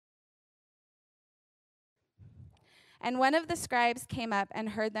And one of the scribes came up and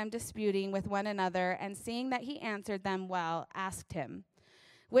heard them disputing with one another, and seeing that he answered them well, asked him,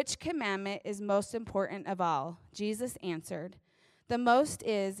 "Which commandment is most important of all?" Jesus answered, "The most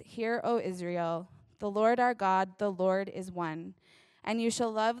is, 'Hear, O Israel, the Lord our God, the Lord is one. And you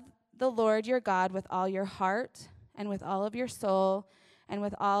shall love the Lord your God with all your heart, and with all of your soul, and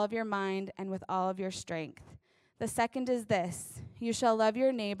with all of your mind, and with all of your strength. The second is this: you shall love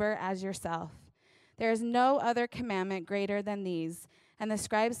your neighbor as yourself. There is no other commandment greater than these." And the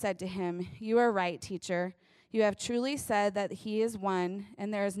scribe said to him, "You are right, teacher. You have truly said that he is one,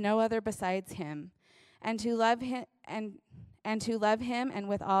 and there is no other besides him. And to love him and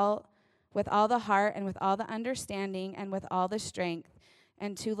with all the heart, and with all the understanding, and with all the strength,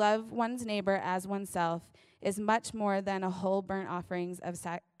 and to love one's neighbor as oneself is much more than a whole burnt offerings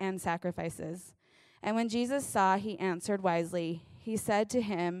and sacrifices." And when Jesus saw he answered wisely, he said to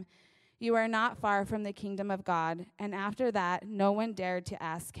him, "You are not far from the kingdom of God." And after that, no one dared to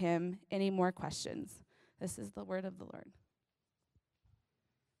ask him any more questions. This is the word of the Lord.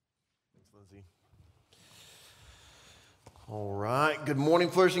 Thanks, Lindsay. All right. Good morning,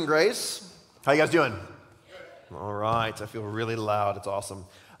 Flourishing Grace. How you guys doing? Good. All right. I feel really loud. It's awesome.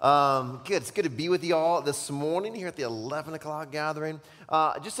 Good. It's good to be with you all this morning here at the 11 o'clock gathering.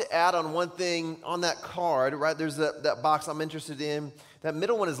 Just to add on one thing on that card, right, there's that box I'm interested in. That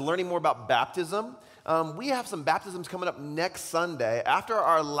middle one is learning more about baptism. We have some baptisms coming up next Sunday. After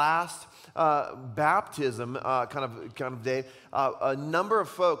our last baptism kind of day, a number of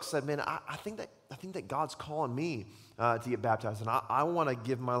folks said, "Man, I think that God's calling me to get baptized, and I want to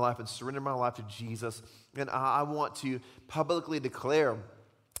give my life and surrender my life to Jesus, and I want to publicly declare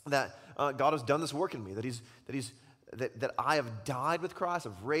that God has done this work in me, that I have died with Christ,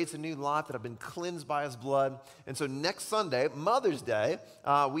 I've raised a new life, that I've been cleansed by His blood." And so next Sunday, Mother's Day,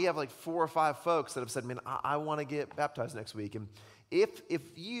 we have like 4 or 5 folks that have said, "Man, I want to get baptized next week." And if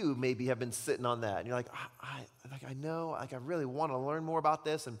you maybe have been sitting on that, and you're like, I know, like I really want to learn more about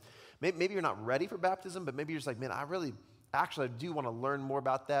this, and maybe you're not ready for baptism, but maybe you're just like, "Man, I do want to learn more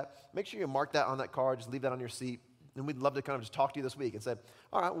about that." Make sure you mark that on that card, just leave that on your seat. And we'd love to kind of just talk to you this week and say,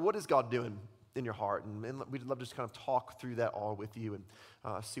 "All right, what is God doing in your heart?" And we'd love to just kind of talk through that all with you and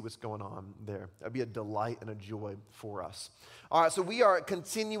see what's going on there. That'd be a delight and a joy for us. All right, so we are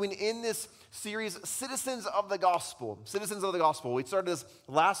continuing in this series, Citizens of the Gospel. Citizens of the Gospel. We started this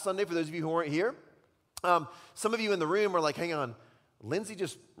last Sunday for those of you who weren't here. Some of you in the room are like, "Hang on, Lindsay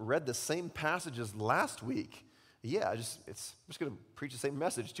just read the same passages last week." Yeah, I'm just going to preach the same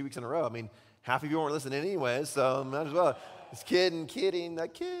message 2 weeks in a row. I mean, half of you weren't listening anyway, so might as well. Just kidding, a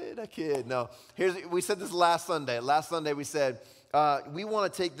kid. No, we said this last Sunday. Last Sunday we said, we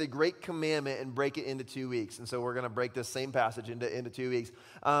want to take the great commandment and break it into 2 weeks. And so we're going to break this same passage into 2 weeks.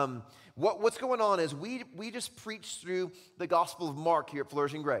 What's going on is we just preached through the Gospel of Mark here at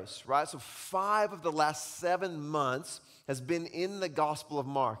Flourishing Grace, right? So 5 of the last 7 months has been in the Gospel of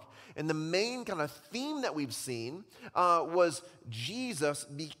Mark. And the main kind of theme that we've seen was Jesus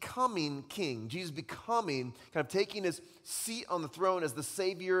becoming king. Jesus becoming, kind of taking his seat on the throne as the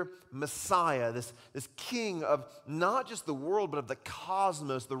Savior Messiah, this king of not just the world, but of the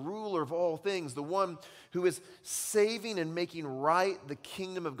cosmos, the ruler of all things, the one who is saving and making right the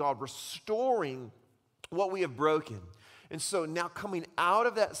kingdom of God, restoring what we have broken. And so now coming out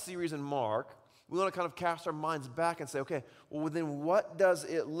of that series in Mark, we want to kind of cast our minds back and say, okay, well then what does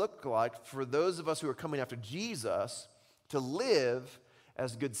it look like for those of us who are coming after Jesus to live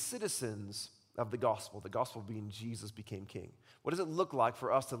as good citizens of the gospel being Jesus became king? What does it look like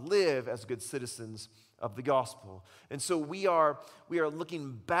for us to live as good citizens of the gospel? And so we are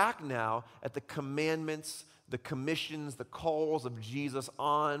looking back now at the commandments, the commissions, the calls of Jesus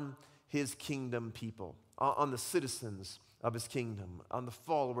on his kingdom people, on the citizens of his kingdom, on the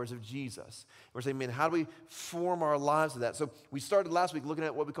followers of Jesus. We're saying, man, how do we form our lives to that? So we started last week looking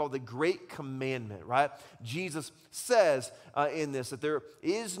at what we call the Great Commandment, right? Jesus says in this that there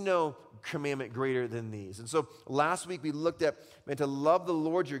is no commandment greater than these. And so last week we looked at, man, to love the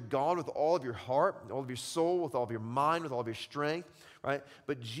Lord your God with all of your heart, all of your soul, with all of your mind, with all of your strength, right?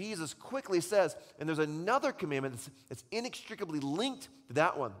 But Jesus quickly says, and there's another commandment that's inextricably linked to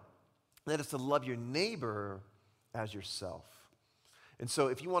that one, and that is to love your neighbor as yourself. And so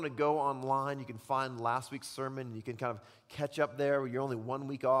if you want to go online, you can find last week's sermon, and you can kind of catch up there. You're only 1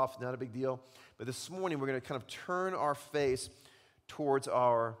 week off, not a big deal. But this morning, we're going to kind of turn our face towards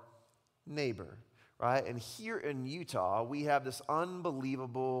our neighbor, right? And here in Utah, we have this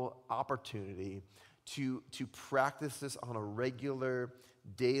unbelievable opportunity to practice this on a regular,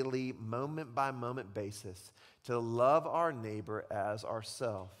 daily, moment-by-moment basis, to love our neighbor as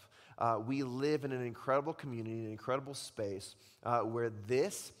ourselves. we live in an incredible community, an incredible space where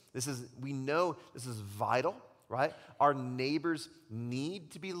we know this is vital, right? Our neighbors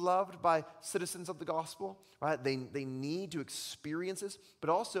need to be loved by citizens of the gospel, right? They need to experience this, but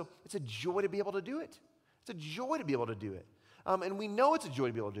also it's a joy to be able to do it. It's a joy to be able to do it. And we know it's a joy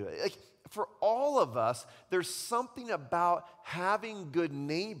to be able to do it. Like, for all of us, there's something about having good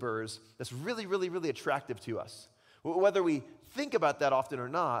neighbors that's really, really, really attractive to us. Whether we think about that often or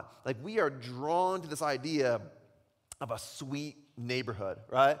not, like, we are drawn to this idea of a sweet neighborhood,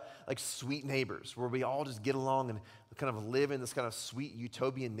 right? Like sweet neighbors, where we all just get along and kind of live in this kind of sweet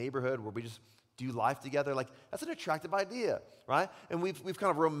utopian neighborhood where we just do life together. Like, that's an attractive idea, right? And we've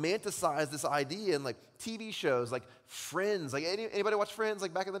kind of romanticized this idea in like TV shows, like Friends. Like, anybody watch Friends?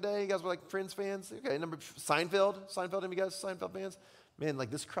 Like, back in the day, you guys were like Friends fans? Okay, Seinfeld, any of you guys Seinfeld fans? Man,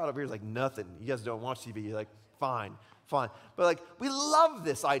 like, this crowd over here is like nothing. You guys don't watch TV. You're like, fine. But like, we love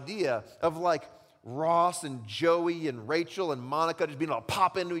this idea of like Ross and Joey and Rachel and Monica just being able to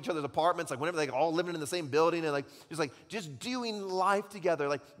pop into each other's apartments, like whenever they're all living in the same building, and just doing life together,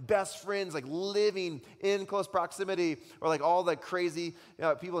 like best friends, like living in close proximity, or like all the crazy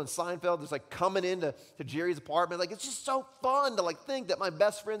people in Seinfeld just like coming into Jerry's apartment. Like, it's just so fun to like think that my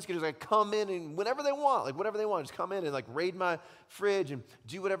best friends can just like come in and whatever they want, just come in and like raid my fridge and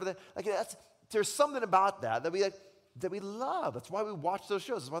do whatever they like. There's something about that we love. That's why we watch those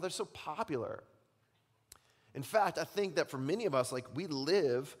shows. That's why they're so popular. In fact, I think that for many of us, like, we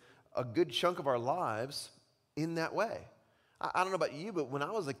live a good chunk of our lives in that way. I don't know about you, but when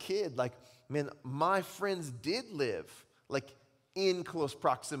I was a kid, like, man, my friends did live, like, in close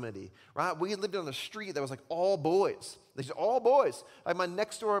proximity, right? We lived on a street that was, like, all boys. All boys. Like, my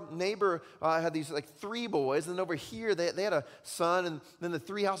next-door neighbor had these, like, 3 boys, and then over here, they had a son, and then the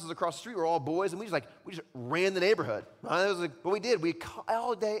 3 houses across the street were all boys, and we just ran the neighborhood, right? It was like what we did. We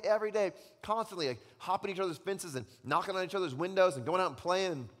all day, every day, constantly, like, hopping each other's fences and knocking on each other's windows and going out and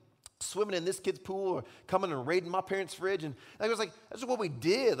playing and swimming in this kid's pool or coming and raiding my parents' fridge. And it was like, that's what we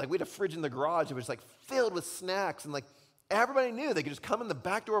did. Like, we had a fridge in the garage. It was, like, filled with snacks, and, like, everybody knew they could just come in the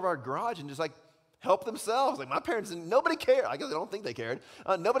back door of our garage and just, like, help themselves. Like, my parents, nobody cared. I guess I don't think they cared.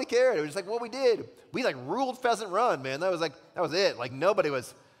 Nobody cared. It was just like what we did. We like ruled Pheasant Run, man. That was it. Like, nobody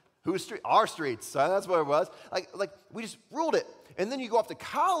was, our streets. So that's what it was. Like we just ruled it. And then you go off to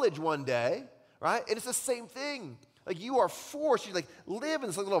college one day, right? And it's the same thing. Like, you are forced, you like live in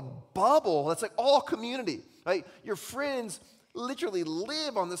this little bubble that's like all community. Right? Your friends literally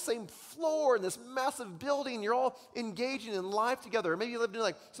live on the same floor in this massive building. You're all engaging in life together. Or maybe you lived in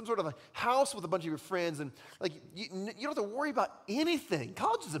like some sort of a house with a bunch of your friends, and like you don't have to worry about anything.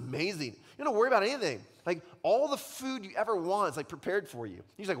 College is amazing. You don't have to worry about anything. Like, all the food you ever want is like prepared for you.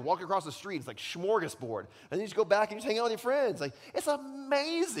 You just like walk across the street. It's like smorgasbord. And then you just go back and you just hang out with your friends. Like, it's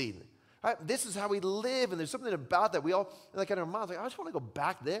amazing. Right? This is how we live, and there's something about that. We all, like, in our minds, like, I just want to go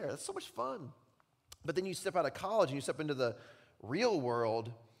back there. That's so much fun. But then you step out of college and you step into the real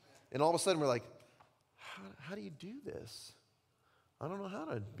world, and all of a sudden we're like, how do you do this? I don't know how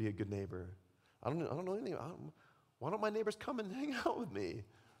to be a good neighbor. I don't know anything. Why don't my neighbors come and hang out with me?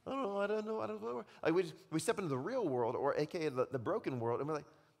 I don't know. Like, we step into the real world, or AKA the broken world, and we're like,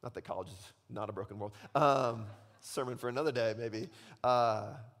 not that college is not a broken world. Sermon for another day, maybe.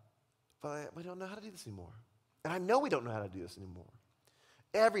 But we don't know how to do this anymore. And I know we don't know how to do this anymore.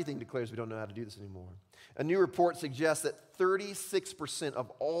 Everything declares we don't know how to do this anymore. A new report suggests that 36%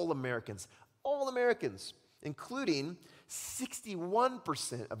 of all Americans, including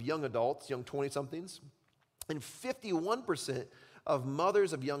 61% of young adults, young 20-somethings, and 51% of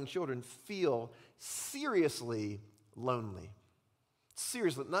mothers of young children feel seriously lonely.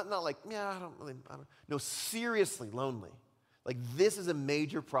 Seriously, not like, no, seriously lonely. Like, this is a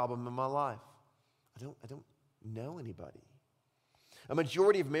major problem in my life. I don't know anybody. A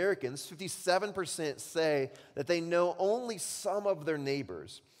majority of Americans, 57%, say that they know only some of their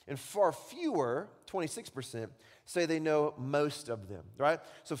neighbors, and far fewer, 26%, say they know most of them, right?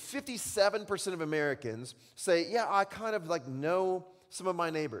 So 57% of Americans say, yeah, I kind of like know some of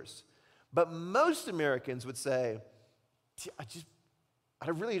my neighbors. But most Americans would say, I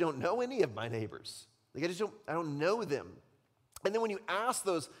really don't know any of my neighbors. Like, I don't know them. And then when you ask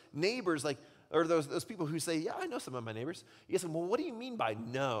those neighbors, like, or those people who say, yeah, I know some of my neighbors, you ask them, well, what do you mean by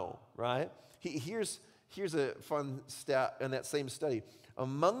know, right? Here's a fun stat in that same study.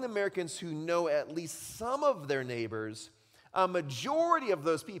 Among the Americans who know at least some of their neighbors, a majority of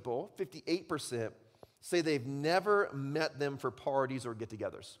those people, 58%, say they've never met them for parties or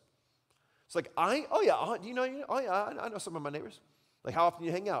get-togethers. It's like, I know some of my neighbors. Like, how often do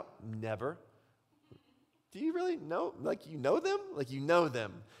you hang out? Never. Do you really know? Like, you know them? Like, you know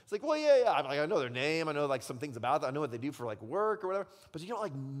them. It's like, well, yeah. I know their name. I know, like, some things about them. I know what they do for, like, work or whatever. But you don't,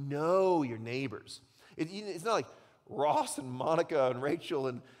 like, know your neighbors. It's not like Ross and Monica and Rachel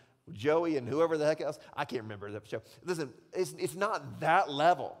and Joey and whoever the heck else. I can't remember that show. Listen, it's not that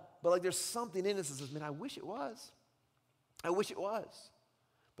level. But, like, there's something in us that says, man, I wish it was. I wish it was.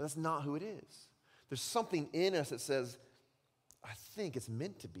 But that's not who it is. There's something in us that says, I think it's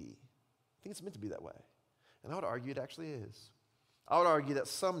meant to be. I think it's meant to be that way. And I would argue it actually is. I would argue that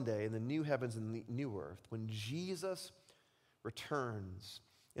someday in the new heavens and the new earth, when Jesus returns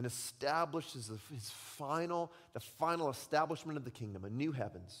and establishes the final establishment of the kingdom, a new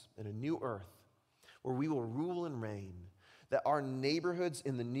heavens and a new earth, where we will rule and reign, that our neighborhoods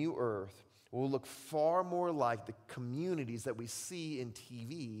in the new earth will look far more like the communities that we see in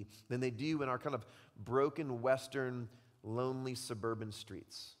TV than they do in our kind of broken, Western, lonely suburban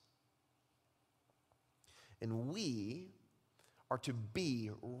streets. And we are to be,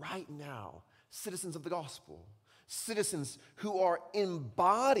 right now, citizens of the gospel, citizens who are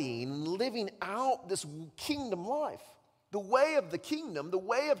embodying, living out this kingdom life, the way of the kingdom, the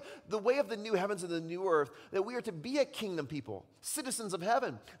way of the new heavens and the new earth, that we are to be a kingdom people, citizens of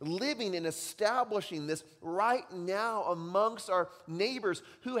heaven, living and establishing this right now amongst our neighbors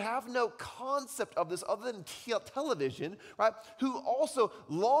who have no concept of this other than television, right? Who also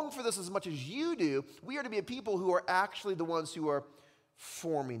long for this as much as you do. We are to be a people who are actually the ones who are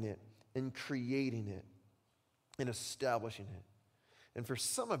forming it and creating it and establishing it. And for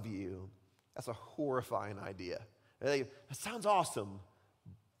some of you, that's a horrifying idea. That sounds awesome,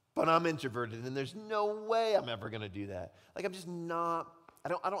 but I'm introverted, and there's no way I'm ever going to do that. Like, I'm just not. I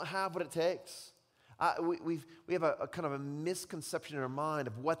don't have what it takes. We have a kind of a misconception in our mind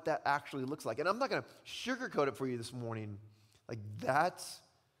of what that actually looks like, and I'm not going to sugarcoat it for you this morning. Like, that's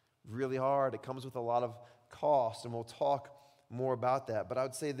really hard. It comes with a lot of cost, and we'll talk more about that. But I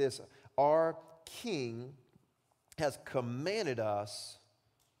would say this: our King has commanded us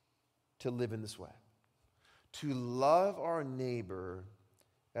to live in this way, to love our neighbor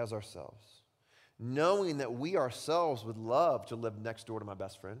as ourselves, knowing that we ourselves would love to live next door to my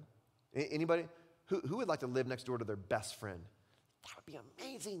best friend. Anybody? Who would like to live next door to their best friend? That would be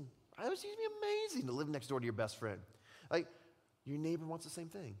amazing. It would be amazing to live next door to your best friend. Like, your neighbor wants the same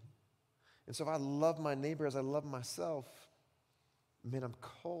thing. And so if I love my neighbor as I love myself, man, I'm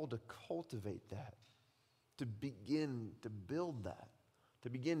called to cultivate that, to begin to build that, to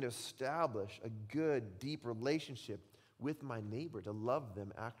begin to establish a good, deep relationship with my neighbor, to love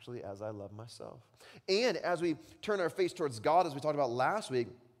them actually as I love myself. And as we turn our face towards God, as we talked about last week,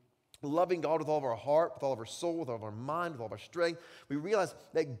 loving God with all of our heart, with all of our soul, with all of our mind, with all of our strength, we realize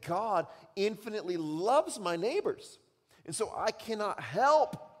that God infinitely loves my neighbors. And so I cannot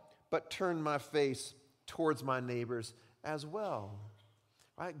help but turn my face towards my neighbors as well.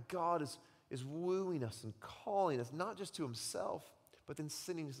 Right? God is wooing us and calling us, not just to himself, but then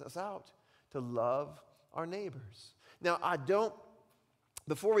sending us out to love our neighbors. Now,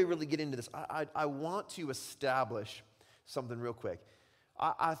 before we really get into this, I want to establish something real quick.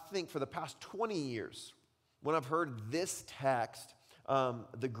 I think for the past 20 years, when I've heard this text,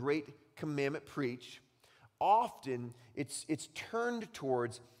 the Great Commandment preached, often it's turned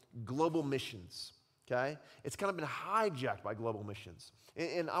towards global missions, okay? It's kind of been hijacked by global missions.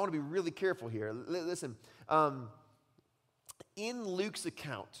 And I want to be really careful here. Listen, in Luke's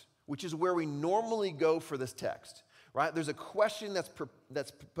account, which is where we normally go for this text, right? There's a question that's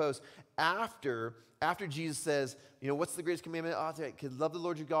proposed after Jesus says, what's the greatest commandment? To love the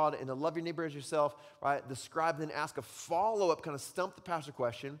Lord your God and to love your neighbor as yourself, right? The scribe then asks a follow-up kind of stump the pastor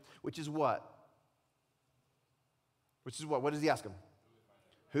question, which is what? What does he ask him?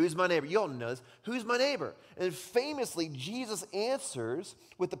 Who's my neighbor? You all know this. Who's my neighbor? And famously, Jesus answers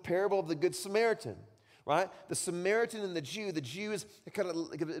with the parable of the Good Samaritan. Right? The Samaritan and the Jew is kind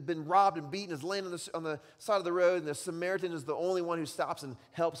of been robbed and beaten, is laying on the side of the road, and the Samaritan is the only one who stops and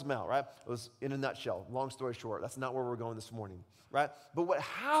helps him out, right? It was in a nutshell. Long story short, that's not where we're going this morning, right? But what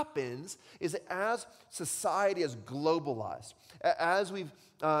happens is that as society has globalized, as we've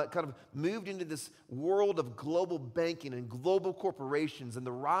kind of moved into this world of global banking and global corporations and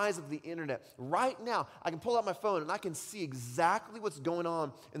the rise of the internet, right now, I can pull out my phone and I can see exactly what's going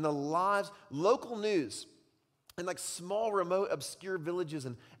on in the lives, local news, in like small, remote, obscure villages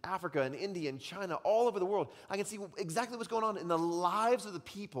in Africa and India and China, all over the world. I can see exactly what's going on in the lives of the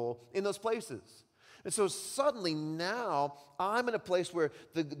people in those places. And so suddenly now I'm in a place where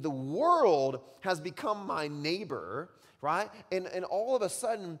the world has become my neighbor, right? And all of a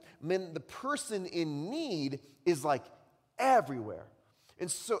sudden, man, the person in need is like everywhere. And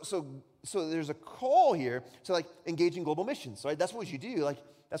so so there's a call here to like engage in global missions, right? That's what you do. Like,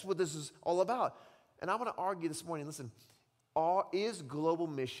 that's what this is all about. And I want to argue this morning, listen, is global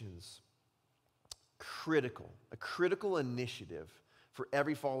missions critical, a critical initiative for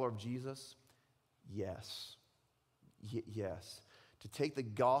every follower of Jesus? Yes. Yes. To take the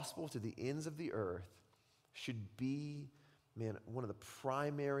gospel to the ends of the earth should be, man, one of the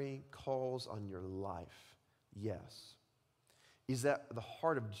primary calls on your life. Yes. Is that the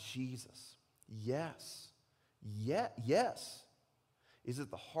heart of Jesus? Yes. Yes. Is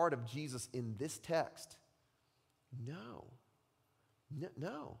it the heart of Jesus in this text? No.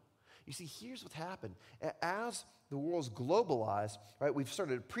 No. You see, here's what's happened. As the world's globalized, right, we've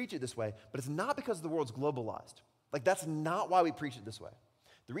started to preach it this way, but it's not because the world's globalized. Like, that's not why we preach it this way.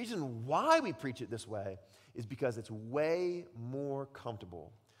 The reason why we preach it this way is because it's way more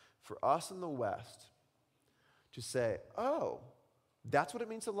comfortable for us in the West to say, oh, that's what it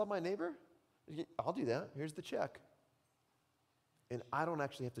means to love my neighbor? I'll do that. Here's the check. And I don't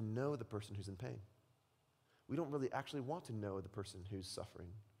actually have to know the person who's in pain. We don't really actually want to know the person who's suffering.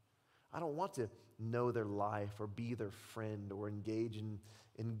 I don't want to know their life or be their friend or engage in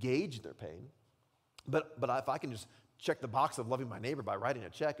their pain. But if I can just check the box of loving my neighbor by writing a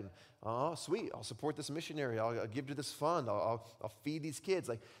check and, oh, sweet, I'll support this missionary, I'll give to this fund, I'll feed these kids.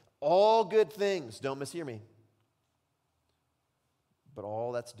 Like, all good things, don't mishear me. But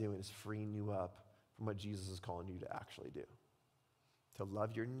all that's doing is freeing you up from what Jesus is calling you to actually do. To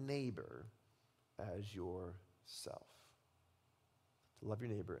love your neighbor as yourself. To love your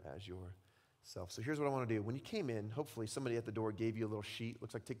neighbor as yourself. So here's what I want to do. When you came in, hopefully somebody at the door gave you a little sheet.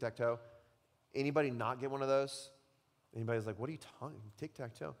 Looks like tic-tac-toe. Anybody not get one of those? Anybody's like, what are you talking?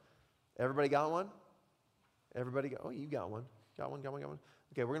 Tic-tac-toe. Everybody got one? Everybody got, oh, you got one. Got one.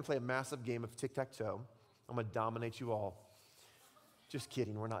 Okay, we're going to play a massive game of tic-tac-toe. I'm going to dominate you all. Just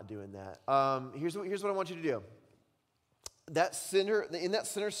kidding, we're not doing that. Here's what I want you to do. In that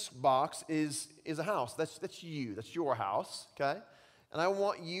center box is a house. That's you. That's your house, okay? And I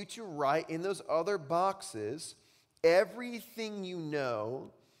want you to write in those other boxes everything you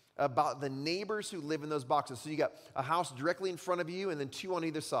know about the neighbors who live in those boxes. So you got a house directly in front of you and then two on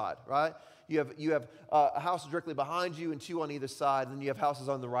either side, right? You have a house directly behind you and two on either side, and then you have houses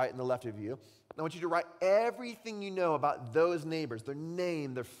on the right and the left of you. I want you to write everything you know about those neighbors, their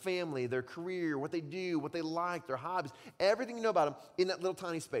name, their family, their career, what they do, what they like, their hobbies, everything you know about them in that little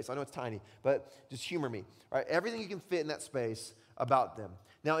tiny space. I know it's tiny, but just humor me, right? Everything you can fit in that space about them.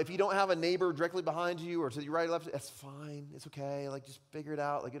 Now, if you don't have a neighbor directly behind you or to your right or left, that's fine. It's okay. Like, just figure it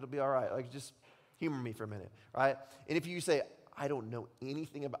out. Like, it'll be all right. Like, just humor me for a minute, right? And if you say, I don't know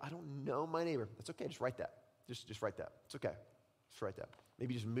I don't know my neighbor, that's okay. Just write that. Just write that. It's okay. Just write that.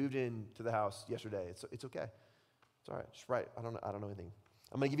 Maybe you just moved into the house yesterday. It's okay. It's all right. Just write. I don't know anything.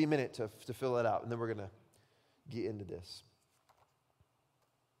 I'm going to give you a minute to fill it out, and then we're going to get into this.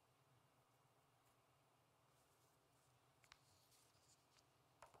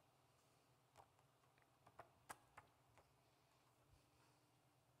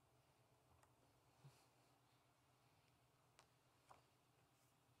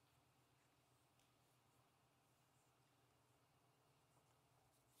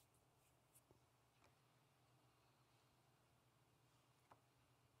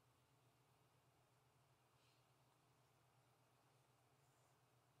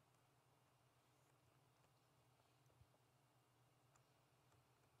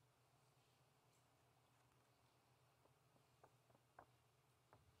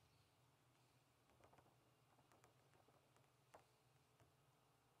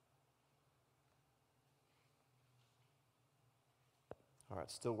 All right,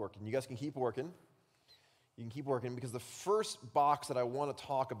 still working. You guys can keep working. You can keep working because the first box that I want to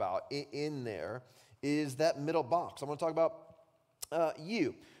talk about in there is that middle box. I want to talk about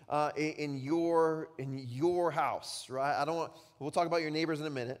you in your house, right? We'll talk about your neighbors in a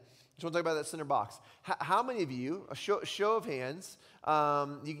minute. Just want to talk about that center box. How many of you, a show of hands,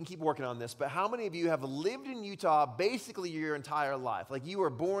 you can keep working on this, but how many of you have lived in Utah basically your entire life? Like, you were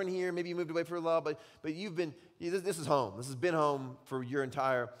born here, maybe you moved away for a while, but this is home. This has been home for your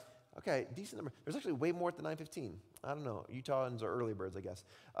entire, okay, decent number. There's actually way more at the 9:15. I don't know. Utahns are early birds, I guess.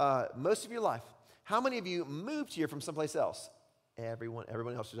 Most of your life. How many of you moved here from someplace else? Everyone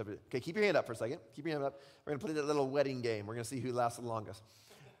else should have it. Okay, keep your hand up for a second. Keep your hand up. We're going to play that little wedding game. We're going to see who lasts the longest.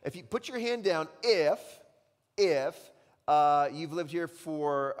 If you put your hand down, if you've lived here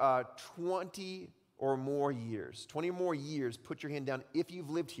for 20 or more years, 20 or more years, put your hand down if you've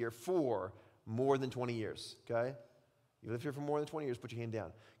lived here for more than 20 years, okay? You lived here for more than 20 years, put your hand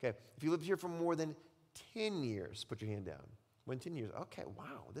down. Okay, if you lived here for more than 10 years, put your hand down. When 10 years. Okay,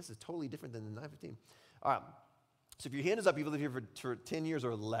 wow, this is totally different than the 9:15. All right, so if your hand is up, you've lived here for 10 years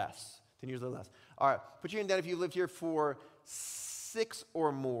or less. 10 years or less. All right, put your hand down if you've lived here for 6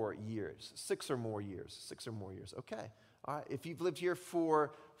 or more years. 6 or more years. 6 or more years. Okay. All right, if you've lived here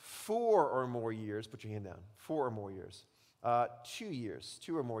for 4 or more years, put your hand down. 4 or more years. 2 years.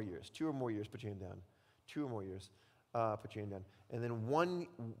 2 or more years. 2 or more years, put your hand down. 2 or more years, put your hand down. And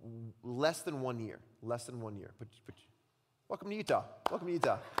then less than 1 year. Less than 1 year. Welcome to Utah. Welcome to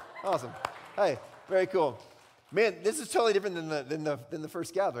Utah. Awesome. Hey, very cool. Man, this is totally different than the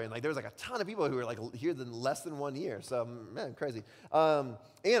first gathering. Like, there was like a ton of people who were like here than less than 1 year. So, man, crazy. And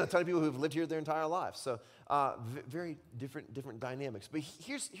a ton of people who've lived here their entire lives. So, very different dynamics. But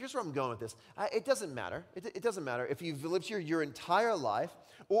here's where I'm going with this. It doesn't matter. It doesn't matter if you've lived here your entire life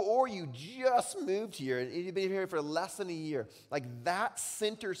or you just moved here and you've been here for less than a year. Like, that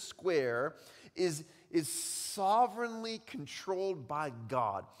center square is sovereignly controlled by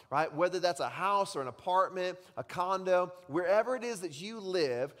God, right? Whether that's a house or an apartment, a condo, wherever it is that you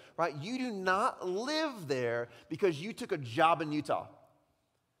live, right? You do not live there because you took a job in Utah.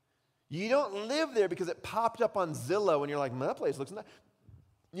 You don't live there because it popped up on Zillow and you're like, my place looks nice.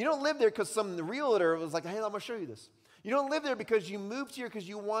 You don't live there because some realtor was like, hey, I'm going to show you this. You don't live there because you moved here because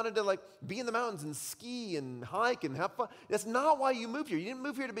you wanted to like be in the mountains and ski and hike and have fun. That's not why you moved here. You didn't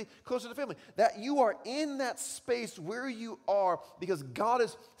move here to be closer to family. That you are in that space where you are because God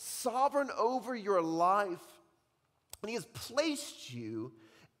is sovereign over your life and He has placed you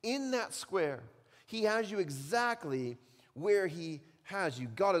in that square. He has you exactly where He has you.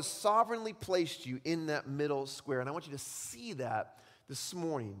 God has sovereignly placed you in that middle square. And I want you to see that this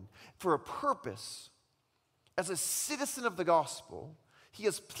morning for a purpose. As a citizen of the gospel, He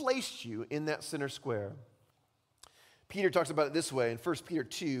has placed you in that center square. Peter talks about it this way in 1 Peter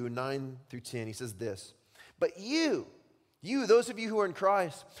 2, 9 through 10. He says this, but you, those of you who are in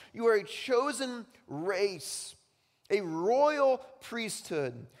Christ, you are a chosen race, a royal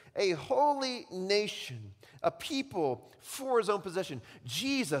priesthood, a holy nation, a people for His own possession.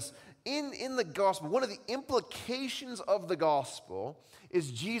 Jesus, in the gospel, one of the implications of the gospel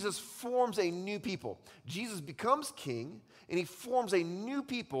is Jesus forms a new people. Jesus becomes king, and He forms a new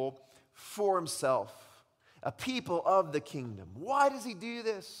people for Himself, a people of the kingdom. Why does He do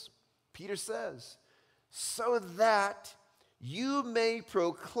this? Peter says, so that you may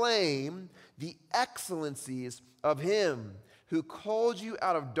proclaim the excellencies of Him who called you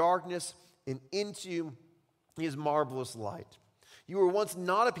out of darkness and into His marvelous light. You were once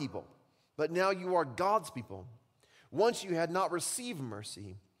not a people, but now you are God's people. Once you had not received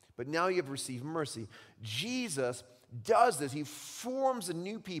mercy, but now you have received mercy. Jesus does this. He forms a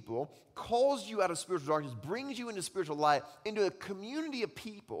new people, calls you out of spiritual darkness, brings you into spiritual light, into a community of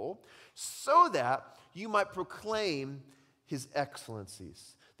people, so that you might proclaim His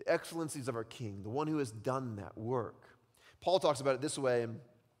excellencies, the excellencies of our King, the one who has done that work. Paul talks about it this way in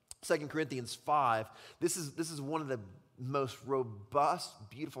 2 Corinthians 5. This is one of the most robust,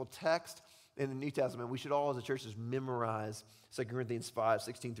 beautiful texts in the New Testament. We should all as a church just memorize 2 Corinthians 5,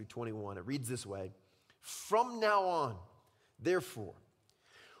 16 through 21. It reads this way, from now on, therefore,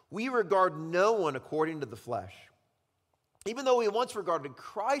 we regard no one according to the flesh. Even though we once regarded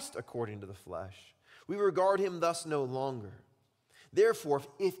Christ according to the flesh, we regard Him thus no longer. Therefore,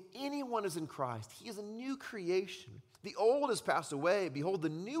 if anyone is in Christ, he is a new creation. The old has passed away. Behold, the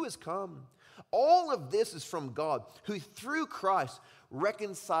new has come. All of this is from God, who through Christ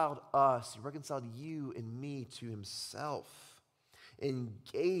reconciled us, reconciled you and me to Himself, and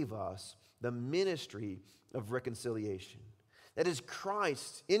gave us the ministry of reconciliation. That is,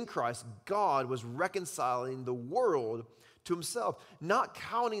 in Christ, God was reconciling the world to Himself, not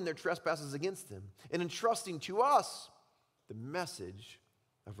counting their trespasses against them, and entrusting to us the message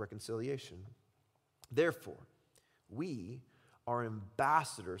of reconciliation. Therefore, we are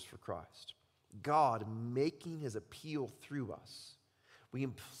ambassadors for Christ, God making His appeal through us. We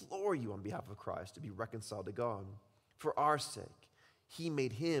implore you on behalf of Christ to be reconciled to God. For our sake, He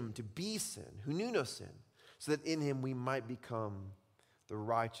made Him to be sin, who knew no sin, so that in Him we might become the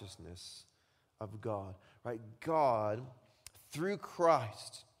righteousness of God. Right? God, through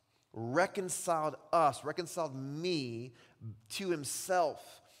Christ, reconciled us, reconciled me to Himself.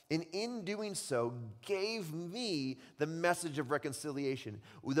 And in doing so, gave me the message of reconciliation.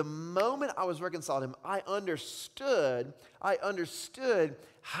 The moment I was reconciled to Him, I understood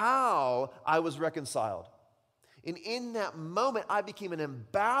how I was reconciled. And in that moment, I became an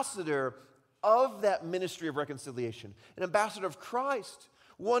ambassador of that ministry of reconciliation, an ambassador of Christ,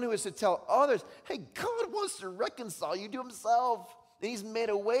 one who is to tell others, hey, God wants to reconcile you to Himself. And He's made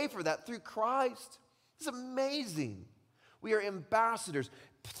a way for that through Christ. It's amazing. We are ambassadors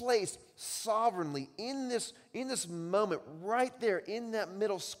placed sovereignly in this moment right there in that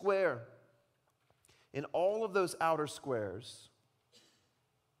middle square. And all of those outer squares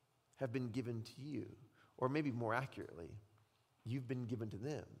have been given to you. Or maybe more accurately, you've been given to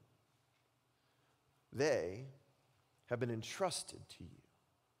them. They have been entrusted to you.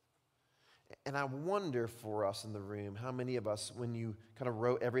 And I wonder for us in the room, how many of us, when you kind of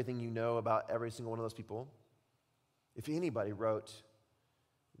wrote everything you know about every single one of those people, if anybody wrote,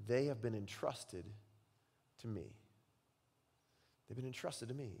 they have been entrusted to me. They've been entrusted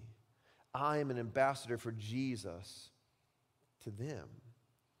to me. I am an ambassador for Jesus to them.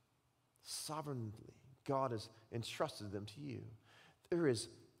 Sovereignly, God has entrusted them to you. There is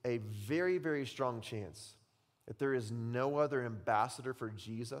a very, very strong chance that there is no other ambassador for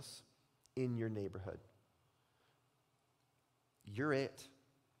Jesus in your neighborhood. You're it.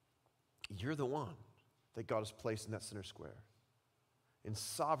 You're the one that God has placed in that center square and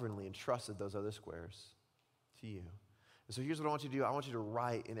sovereignly entrusted those other squares to you. And so here's what I want you to do. I want you to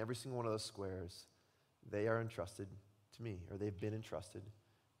write in every single one of those squares, they are entrusted to me, or they've been entrusted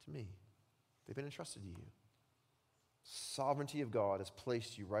to me. They've been entrusted to you. Sovereignty of God has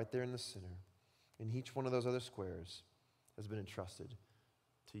placed you right there in the center, and each one of those other squares has been entrusted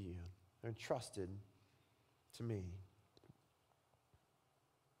to you. They're entrusted to me.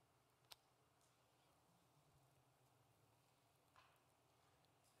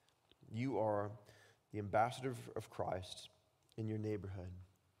 You are the ambassador of Christ in your neighborhood.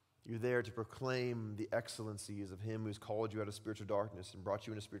 You're there to proclaim the excellencies of Him who's called you out of spiritual darkness and brought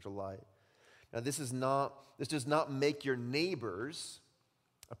you into spiritual light. Now, this does not make your neighbors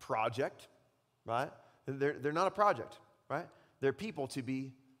a project, right? They're not a project, right? They're people to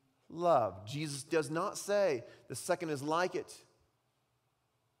be loved. Jesus does not say the second is like it.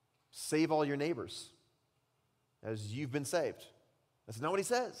 Save all your neighbors as you've been saved. That's not what He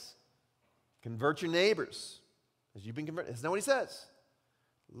says. Convert your neighbors as you've been converted. That's not what He says.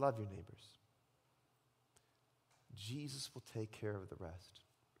 Love your neighbors. Jesus will take care of the rest.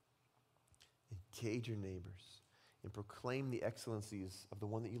 Engage your neighbors and proclaim the excellencies of the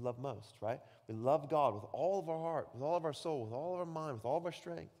one that you love most, right? We love God with all of our heart, with all of our soul, with all of our mind, with all of our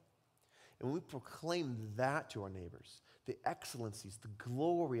strength. And when we proclaim that to our neighbors, the excellencies, the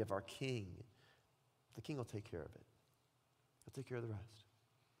glory of our King, the King will take care of it. He'll take care of the rest.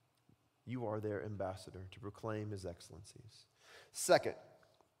 You are their ambassador to proclaim His excellencies. Second,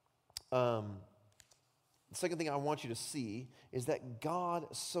 the second thing I want you to see is that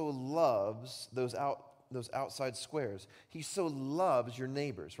God so loves those outside squares. He so loves your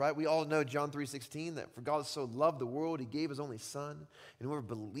neighbors, right? We all know John 3:16, that for God so loved the world, He gave His only Son, and whoever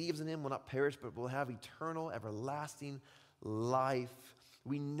believes in Him will not perish, but will have eternal, everlasting life.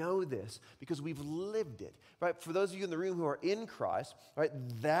 We know this because we've lived it, right? For those of you in the room who are in Christ, right,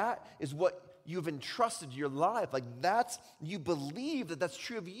 that is what you've entrusted your life. Like you believe that that's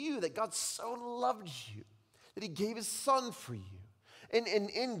true of you, that God so loved you, that He gave His Son for you. And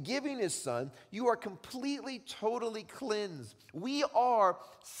in giving His Son, you are completely, totally cleansed. We are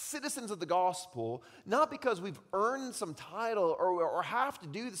citizens of the gospel, not because we've earned some title or have to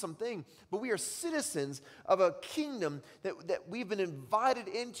do something, but we are citizens of a kingdom that we've been invited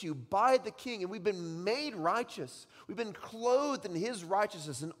into by the King, and we've been made righteous. We've been clothed in His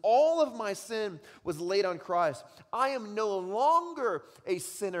righteousness, and all of my sin was laid on Christ. I am no longer a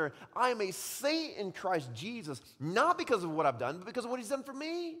sinner. I am a saint in Christ Jesus, not because of what I've done, but because of what He's done for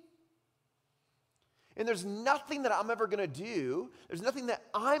me. And there's nothing that I'm ever going to do, there's nothing that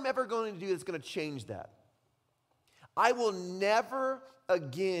I'm ever going to do that's going to change that. I will never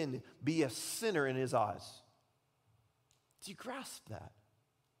again be a sinner in His eyes. Do you grasp that?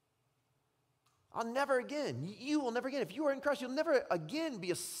 I'll never again. You will never again. If you are in Christ, you'll never again be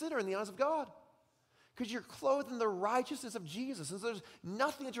a sinner in the eyes of God. Because you're clothed in the righteousness of Jesus. And so there's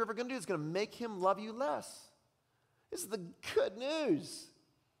nothing that you're ever going to do that's going to make Him love you less. This is the good news.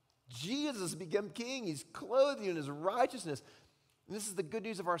 Jesus has become King. He's clothed you in His righteousness. And this is the good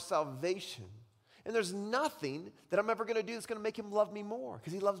news of our salvation. And there's nothing that I'm ever going to do that's going to make Him love me more,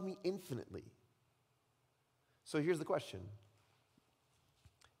 because He loves me infinitely. So here's the question.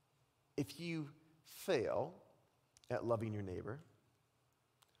 If you fail at loving your neighbor,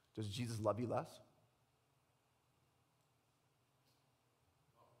 does Jesus love you less?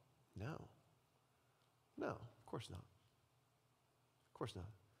 No. No, of course not. Of course not.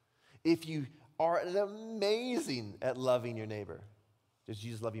 If you are amazing at loving your neighbor, does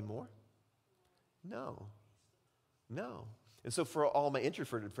Jesus love you more? No. No. And so for all my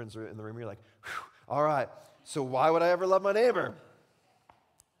introverted friends in the room, you're like, all right, so why would I ever love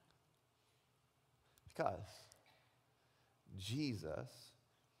Jesus,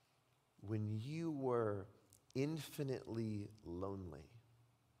 when you were infinitely lonely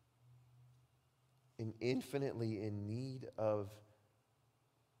and infinitely in need of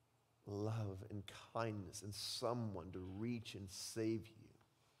love and kindness and someone to reach and save you,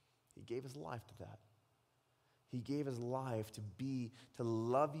 he gave his life to that. He gave his life to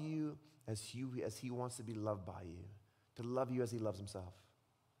love you as he wants to be loved by you, to love you as he loves himself.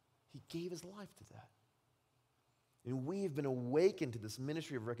 He gave his life to that. And we have been awakened to this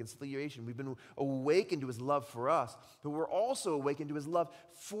ministry of reconciliation. We've been awakened to his love for us, but we're also awakened to his love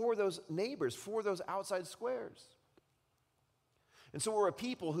for those neighbors, for those outside squares. And so we're a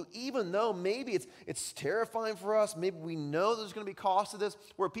people who, even though maybe it's terrifying for us, maybe we know there's going to be cost to this,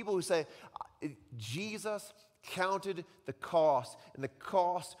 we're people who say, Jesus counted the cost, and the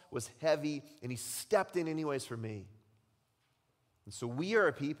cost was heavy, and he stepped in anyways for me. And so we are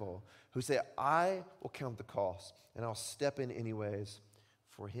a people who say, I will count the cost, and I'll step in anyways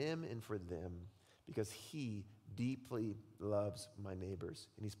for him and for them, because he deeply loves my neighbors,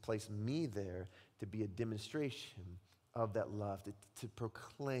 and he's placed me there to be a demonstration of that love, to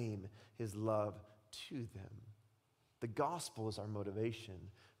proclaim his love to them. The gospel is our motivation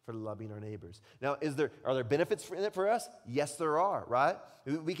for loving our neighbors. Now, are there benefits in it for us? Yes, there are, right?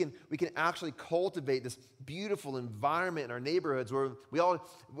 We can actually cultivate this beautiful environment in our neighborhoods where we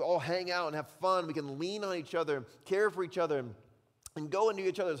all hang out and have fun. We can lean on each other, care for each other, and go into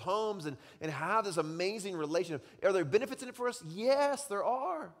each other's homes and have this amazing relationship. Are there benefits in it for us? Yes, there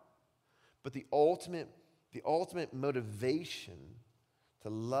are. But the ultimate motivation to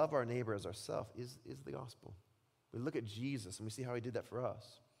love our neighbor as ourselves is the gospel. We look at Jesus and we see how he did that for us.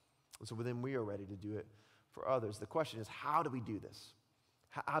 And so then we are ready to do it for others. The question is, how do we do this?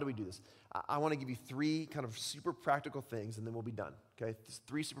 How do we do this? I want to give you three kind of super practical things, and then we'll be done. Okay, just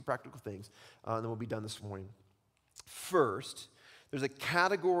three super practical things, and then we'll be done this morning. First, there's a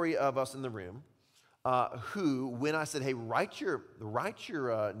category of us in the room who, when I said, "Hey, write your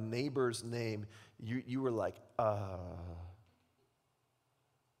neighbor's name," you were like,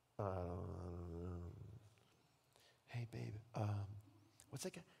 "Hey, babe, what's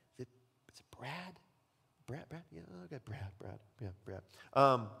that guy? Is it Brad? Brad? Yeah, okay, Brad. Yeah, Brad.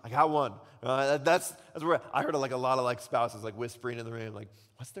 I got one. That's where I heard a lot of spouses whispering in the room,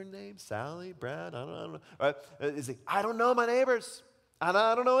 what's their name? Sally, Brad? I don't know. Right? It's like, I don't know my neighbors, and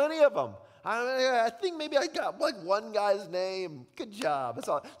I don't know any of them. I think maybe I got one guy's name. Good job. That's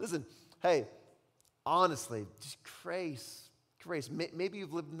all. Listen, hey, honestly, just grace. Maybe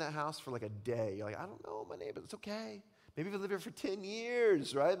you've lived in that house for a day. You're like, I don't know my neighbors. It's okay. Maybe you've lived here for 10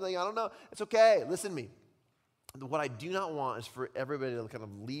 years, right? I don't know. It's okay. Listen to me. What I do not want is for everybody to kind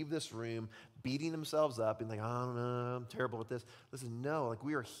of leave this room beating themselves up and I don't know, I'm terrible with this. Listen, no,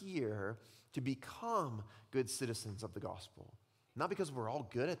 we are here to become good citizens of the gospel. Not because we're all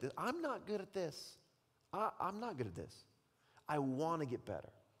good at this. I'm not good at this. I'm not good at this. I want to get better.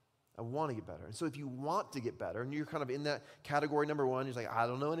 And so if you want to get better, and you're kind of in that category number one, you're like, I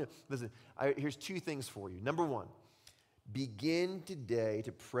don't know. Listen, here's two things for you. Number one, begin today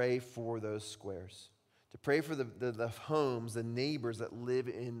to pray for those squares. To pray for the homes, the neighbors that live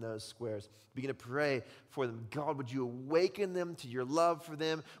in those squares. Begin to pray for them. God, would you awaken them to your love for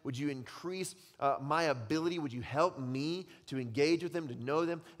them? Would you increase my ability? Would you help me to engage with them, to know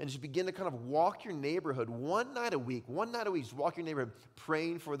them? And just begin to kind of walk your neighborhood one night a week, just walk your neighborhood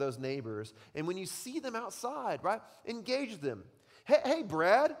praying for those neighbors. And when you see them outside, right, engage them. Hey,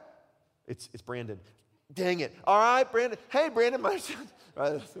 Brad. It's Brandon. Dang it. All right, Brandon. Hey, Brandon. Right,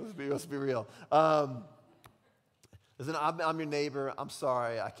 let's be real. Listen, I'm your neighbor. I'm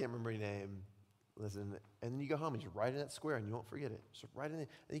sorry. I can't remember your name. Listen, and then you go home and you write in that square and you won't forget it. So write it in, and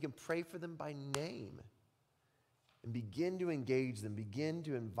you can pray for them by name. And begin to engage them. Begin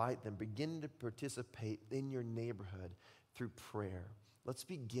to invite them. Begin to participate in your neighborhood through prayer. Let's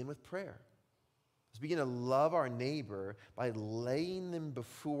begin with prayer. Let's begin to love our neighbor by laying them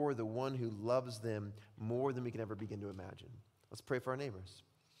before the one who loves them more than we can ever begin to imagine. Let's pray for our neighbors.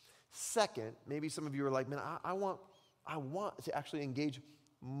 Second, maybe some of you are like, man, I want to actually engage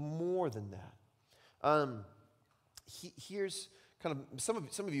more than that. Here's kind of some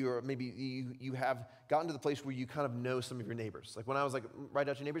of you, or maybe you have gotten to the place where you kind of know some of your neighbors. Like when I was write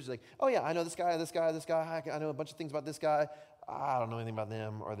out your neighbors, you're like, oh yeah, I know this guy. I know a bunch of things about this guy. I don't know anything about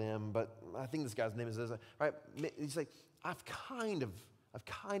them or them, but I think this guy's name is this. Right? It's like I've kind of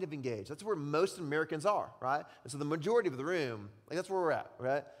engaged. That's where most Americans are, right? And so the majority of the room, that's where we're at,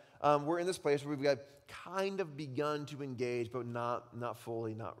 right? We're in this place where we've got kind of begun to engage, but not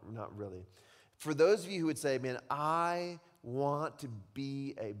fully, not really. For those of you who would say, man, I want to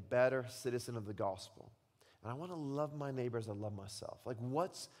be a better citizen of the gospel, and I want to love my neighbor as I love myself. Like,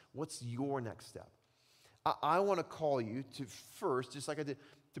 what's your next step? I want to call you to first, just like I did,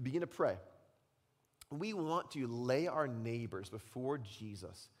 to begin to pray. We want to lay our neighbors before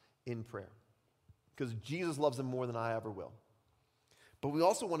Jesus in prayer because Jesus loves them more than I ever will. But we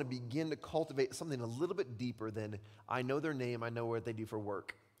also want to begin to cultivate something a little bit deeper than I know their name, I know what they do for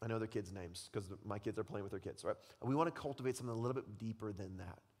work, I know their kids' names because my kids are playing with their kids, right? And we want to cultivate something a little bit deeper than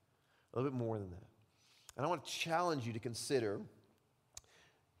that, a little bit more than that. And I want to challenge you to consider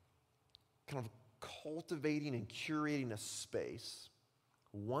kind of cultivating and curating a space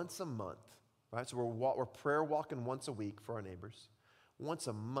once a month, right? So we're prayer walking once a week for our neighbors. Once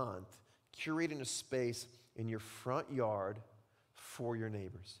a month, curating a space in your front yard for your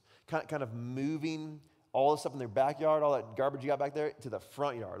neighbors. Kind of moving all the stuff in their backyard, all that garbage you got back there, to the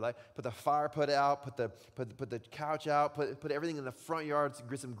front yard. Like put the fire put out, put the couch out, put everything in the front yard,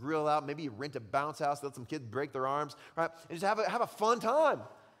 some grill out. Maybe you rent a bounce house, let some kids break their arms, right? And just have a fun time.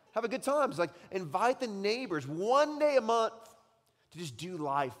 Have a good time. It's like invite the neighbors one day a month to just do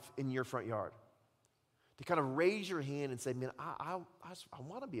life in your front yard. To kind of raise your hand and say, man, I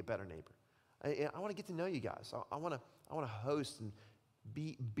want to be a better neighbor. I want to get to know you guys. I want to host and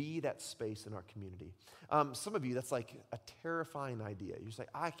be that space in our community. Some of you, that's like a terrifying idea. You're just like,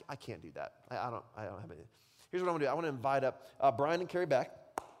 I can't do that. I don't have it. Here's what I want to do. I want to invite up Brian and Carrie Beck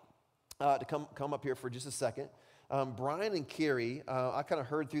to come up here for just a second. Brian and Carrie, I kind of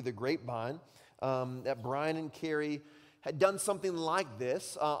heard through the grapevine that Brian and Carrie had done something like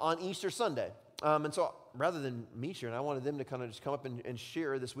this on Easter Sunday. And so rather than me sharing, I wanted them to kind of just come up and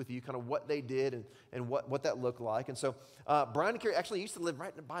share this with you, kind of what they did and what that looked like. And so Brian and Carrie actually used to live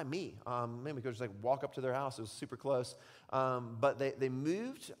right by me. Maybe we could just like walk up to their house. It was super close. But they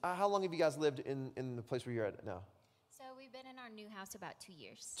moved. How long have you guys lived in the place where you're at now? So we've been in our new house about 2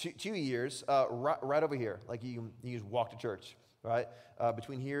 years. 2 years, right over here. Like you just walk to church, right?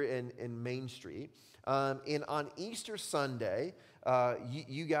 Between here and Main Street. And on Easter Sunday,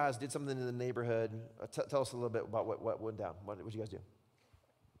 you guys did something in the neighborhood. Tell us a little bit about what went down. What did you guys do?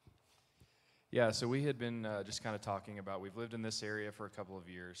 Yeah, so we had been just kind of talking about, we've lived in this area for a couple of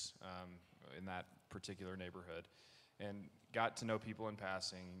years in that particular neighborhood and got to know people in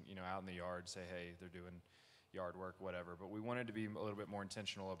passing, out in the yard, say, hey, they're doing yard work, whatever. But we wanted to be a little bit more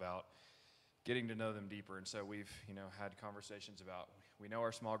intentional about getting to know them deeper. And so we've, had conversations about, we know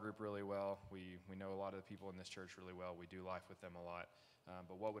our small group really well. We know a lot of the people in this church really well. We do life with them a lot.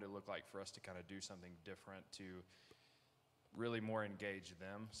 But what would it look like for us to kind of do something different to really more engage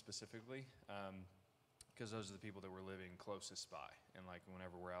them specifically? Because those are the people that we're living closest by. And like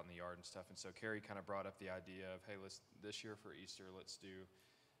whenever we're out in the yard and stuff. And so Carrie kind of brought up the idea of, hey, this year for Easter, let's do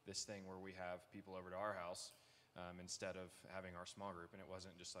this thing where we have people over to our house instead of having our small group. And it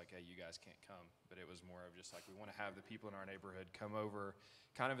wasn't just like, hey, you guys can't come, but it was more of just like, we want to have the people in our neighborhood come over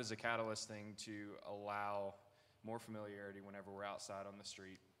kind of as a catalyst thing to allow more familiarity whenever we're outside on the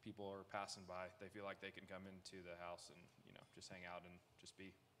street. People are passing by. They feel like they can come into the house and, just hang out and just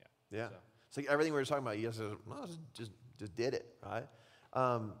be. Yeah. So everything we were talking about, you guys just did it, right?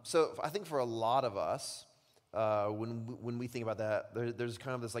 So I think for a lot of us, when we think about that, there's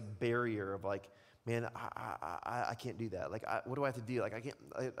kind of this like barrier of like, man, I can't do that. Like, what do I have to do? Like,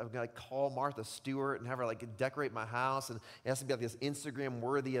 I've got to call Martha Stewart and have her like decorate my house, and it has to be like this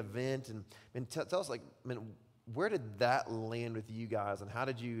Instagram-worthy event. And tell us, like, man, where did that land with you guys, and how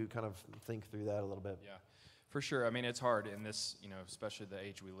did you kind of think through that a little bit? Yeah, for sure. I mean, it's hard in this, especially the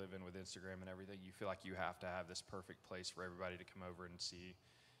age we live in with Instagram and everything. You feel like you have to have this perfect place for everybody to come over and see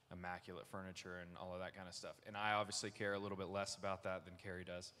immaculate furniture and all of that kind of stuff. And I obviously care a little bit less about that than Carrie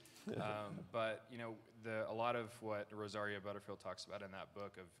does. But, a lot of what Rosaria Butterfield talks about in that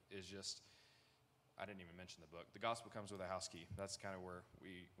book is just, I didn't even mention the book. The gospel comes with a house key. That's kind of where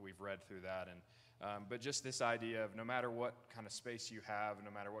we've read through that. And but just this idea of no matter what kind of space you have,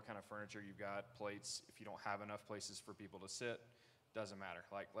 no matter what kind of furniture you've got, plates, if you don't have enough places for people to sit, doesn't matter.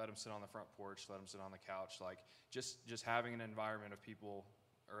 Like, let them sit on the front porch, let them sit on the couch. Like, just having an environment of people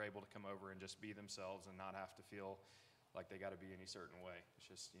are able to come over and just be themselves and not have to feel like they got to be any certain way. It's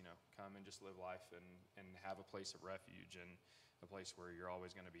just, come and just live life and have a place of refuge and a place where you're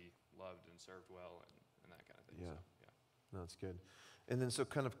always going to be loved and served well and that kind of thing. Yeah. So, yeah. No, that's good. And then so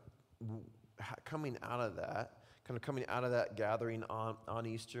kind of coming out of that gathering on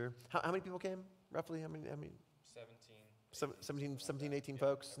Easter, how many people came roughly? How many? 17, 18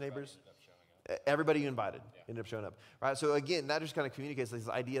 folks, neighbors? Everybody you invited ended up showing up, right? So again, that just kind of communicates this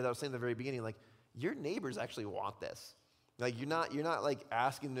idea that I was saying at the very beginning, like your neighbors actually want this. Like you're not like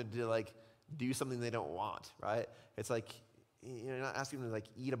asking them to like do something they don't want, right? It's like, you're not asking them to like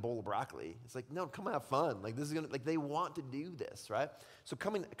eat a bowl of broccoli. It's like, no, come have fun. Like this is gonna, like they want to do this, right? So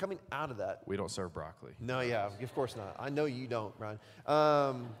coming out of that. We don't serve broccoli. No, yeah, of course not. I know you don't, Brian.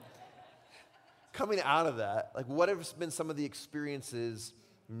 Coming out of that, like what have been some of the experiences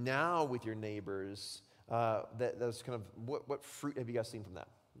now with your neighbors? Those kind of what fruit have you guys seen from that?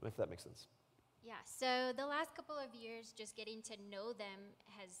 If that makes sense. Yeah, so the last couple of years, just getting to know them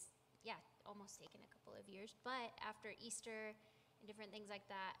has, almost taken a couple of years. But after Easter and different things like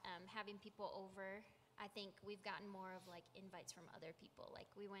that, having people over, I think we've gotten more of like invites from other people. Like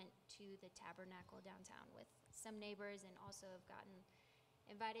we went to the Tabernacle downtown with some neighbors and also have gotten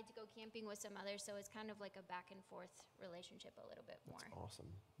invited to go camping with some others. So it's kind of like a back and forth relationship a little bit more. That's awesome.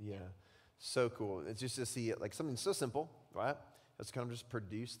 Yeah. So cool. It's just to see it like something so simple, right? It's kind of just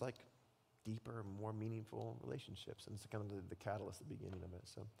produced like deeper, more meaningful relationships. And it's kind of the catalyst at the beginning of it.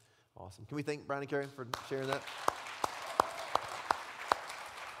 So awesome. Can we thank Brian and Carrie for sharing that?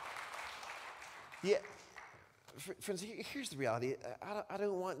 Yeah. Friends, here's the reality. I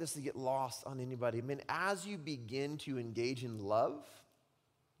don't want this to get lost on anybody. I mean, as you begin to engage in love,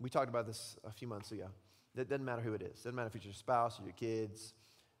 we talked about this a few months ago. It doesn't matter who it is. It doesn't matter if it's your spouse or your kids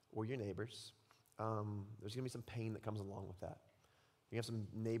or your neighbors. There's going to be some pain that comes along with that. You have some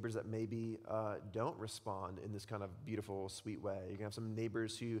neighbors that maybe don't respond in this kind of beautiful, sweet way. You're going to have some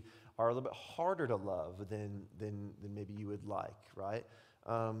neighbors who are a little bit harder to love than maybe you would like, right?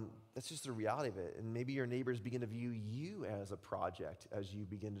 That's just the reality of it. And maybe your neighbors begin to view you as a project as you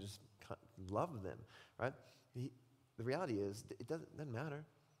begin to just love them, right? The reality is it doesn't matter.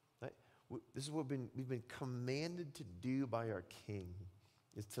 Right? This is what we've been commanded to do by our King,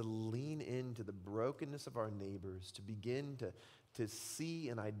 is to lean into the brokenness of our neighbors, to begin to see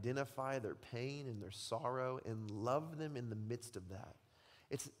and identify their pain and their sorrow and love them in the midst of that.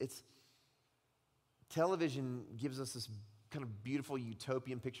 It's television gives us this kind of beautiful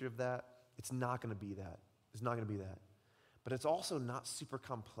utopian picture of that. It's not going to be that. It's not going to be that. But it's also not super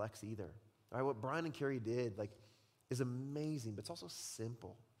complex either. All right, what Brian and Carrie did is amazing, but it's also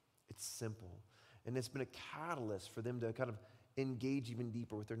simple. It's simple. And it's been a catalyst for them to kind of engage even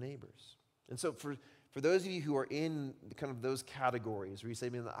deeper with their neighbors. And so for those of you who are in kind of those categories where you say,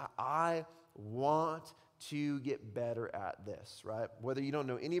 man, I want to get better at this, right? Whether you don't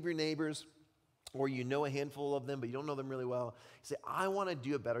know any of your neighbors or you know a handful of them, but you don't know them really well, you say, I want to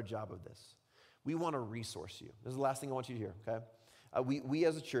do a better job of this. We want to resource you. This is the last thing I want you to hear, okay? We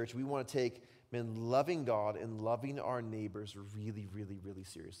as a church, we want to take, loving God and loving our neighbors really, really, really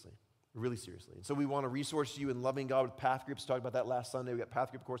seriously. Really seriously. And so we want to resource you in loving God with path groups. Talked about that last Sunday. We got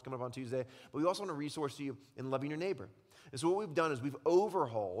path group course coming up on Tuesday. But we also want to resource you in loving your neighbor. And so what we've done is we've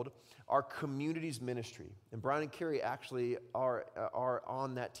overhauled our communities ministry. And Brian and Carrie actually are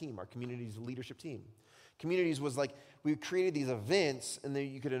on that team, our communities leadership team. Communities was like, we created these events and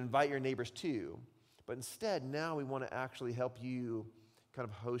then you could invite your neighbors too. But instead, now we want to actually help you kind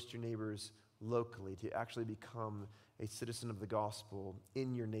of host your neighbors locally to actually become a citizen of the gospel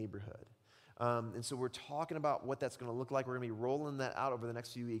in your neighborhood. And so we're talking about what that's going to look like. We're going to be rolling that out over the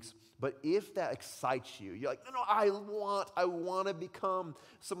next few weeks. But if that excites you, you're like, no, I want to become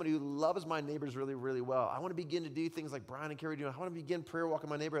somebody who loves my neighbors really, really well. I want to begin to do things like Brian and Carrie do. I want to begin prayer walk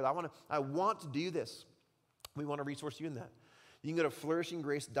in my neighborhood. I want to do this. We want to resource you in that. You can go to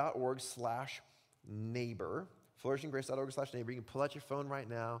flourishinggrace.org/neighbor. flourishinggrace.org/neighbor. You can pull out your phone right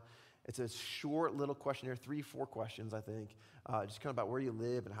now. It's a short little questionnaire, 3-4 questions, I think, just kind of about where you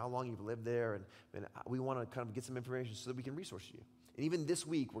live and how long you've lived there. And we want to kind of get some information so that we can resource you. And even this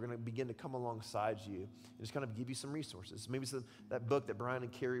week, we're going to begin to come alongside you and just kind of give you some resources. Maybe that book that Brian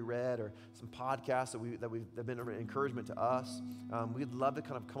and Carrie read or some podcasts that have been an encouragement to us. We'd love to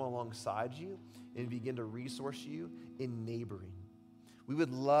kind of come alongside you and begin to resource you in neighboring. We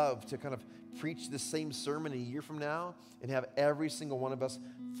would love to kind of preach the same sermon a year from now and have every single one of us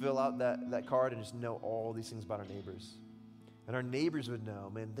fill out that card and just know all these things about our neighbors. And our neighbors would know,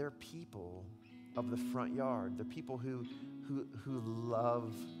 man, they're people of the front yard. They're people who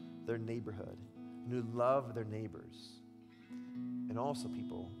love their neighborhood and who love their neighbors. And also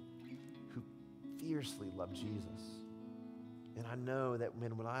people who fiercely love Jesus. And I know that,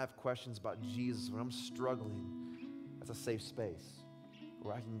 man, when I have questions about Jesus, when I'm struggling, that's a safe space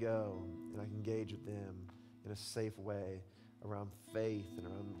where I can go and I can engage with them in a safe way around faith and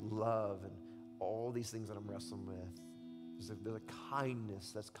around love and all these things that I'm wrestling with. There's a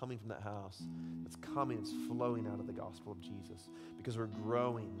kindness that's coming from that house, that's coming, it's flowing out of the gospel of Jesus because we're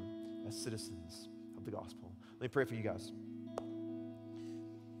growing as citizens of the gospel. Let me pray for you guys.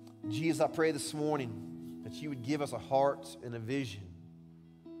 Jesus, I pray this morning that you would give us a heart and a vision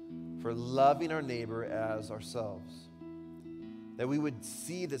for loving our neighbor as ourselves. That we would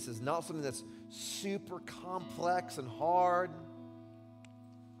see this as not something that's super complex and hard,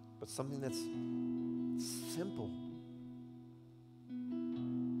 but something that's simple.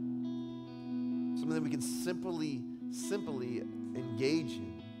 Something that we can simply engage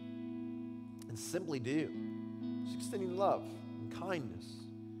in and simply do. Just extending love and kindness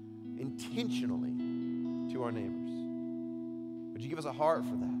intentionally to our neighbors. Would you give us a heart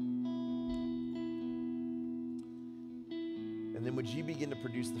for that? And then would you begin to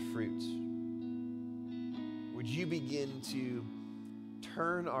produce the fruit? Would you begin to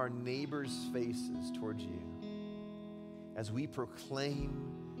turn our neighbors' faces towards you as we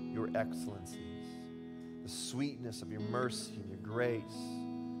proclaim your excellencies, the sweetness of your mercy and your grace,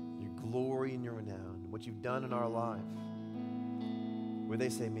 your glory and your renown, what you've done in our life, where they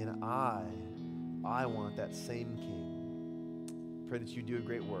say, man, I want that same King. Pray that you do a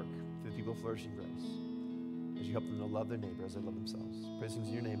great work through the people of Flourishing Grace as you help them to love their neighbor as they love themselves. Praise things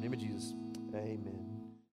in your name. In the name of Jesus, amen.